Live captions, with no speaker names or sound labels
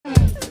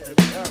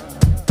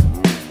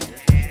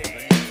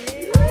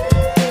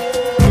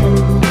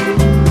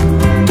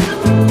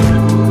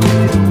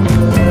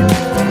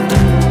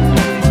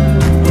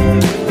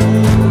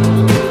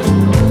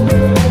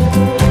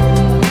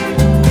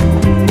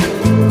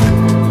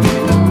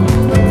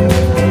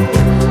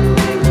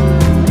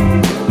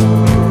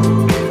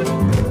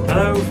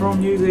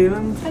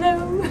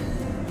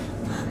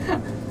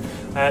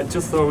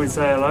Just thought we'd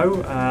say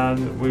hello,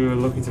 and we were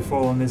lucky to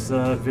fall on this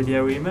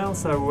video email.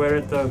 So we're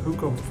at the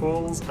Hookup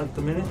Falls at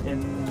the minute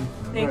in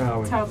Lake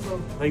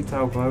Taupo. Lake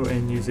Taupo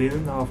in New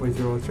Zealand, halfway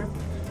through our trip,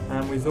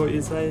 and we thought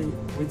we'd say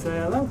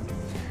hello.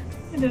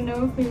 I don't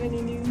know if we have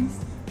any news.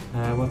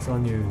 What's our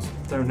news?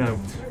 Don't know.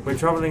 We're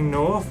travelling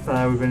north.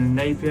 We've been in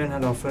Napier and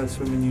had our first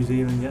swim in New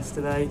Zealand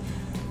yesterday.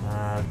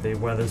 The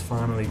weather's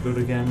finally good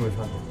again. We've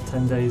had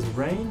 10 days of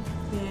rain.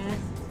 Yeah.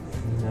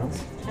 Anything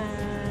else?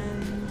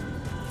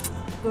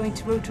 Going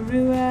to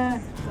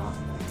Rotorua, got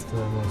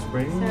Thermal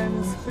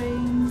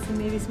Springs, and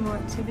maybe some more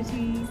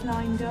activities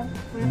lined up.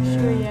 We're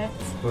not sure yet.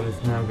 But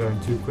it's now going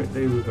too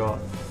quickly. We've got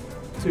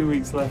 2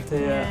 weeks left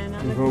here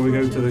before we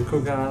go to the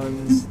Cook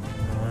Islands.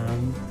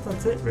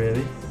 That's it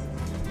really.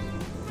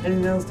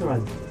 Anything else to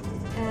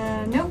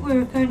add? No,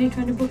 we're currently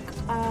trying to book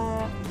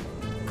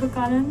Cook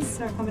Islands,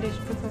 our accommodation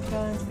for Cook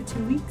Islands for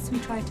 2 weeks. We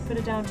tried to put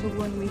it down to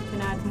 1 week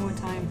and add more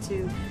time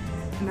to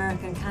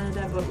America and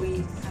Canada, but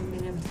we haven't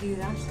been able to do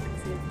that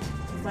because the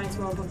flights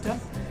were all booked up.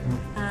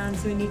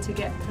 So we need to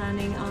get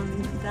planning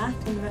on that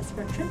and the rest of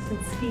our trip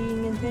and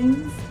skiing and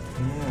things.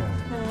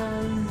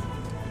 Yeah.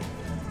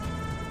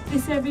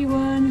 Miss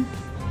everyone.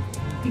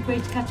 Be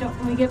great to catch up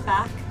when we get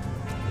back.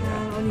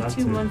 Only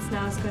 2 months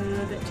now, it's going a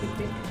little bit too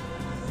quick.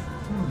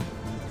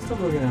 Stop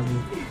looking at me.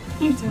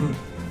 You don't.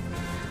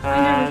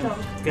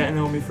 Getting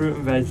all my fruit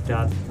and veg,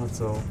 Dad.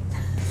 That's all.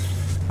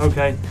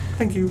 Okay.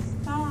 Thank you.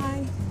 Bye.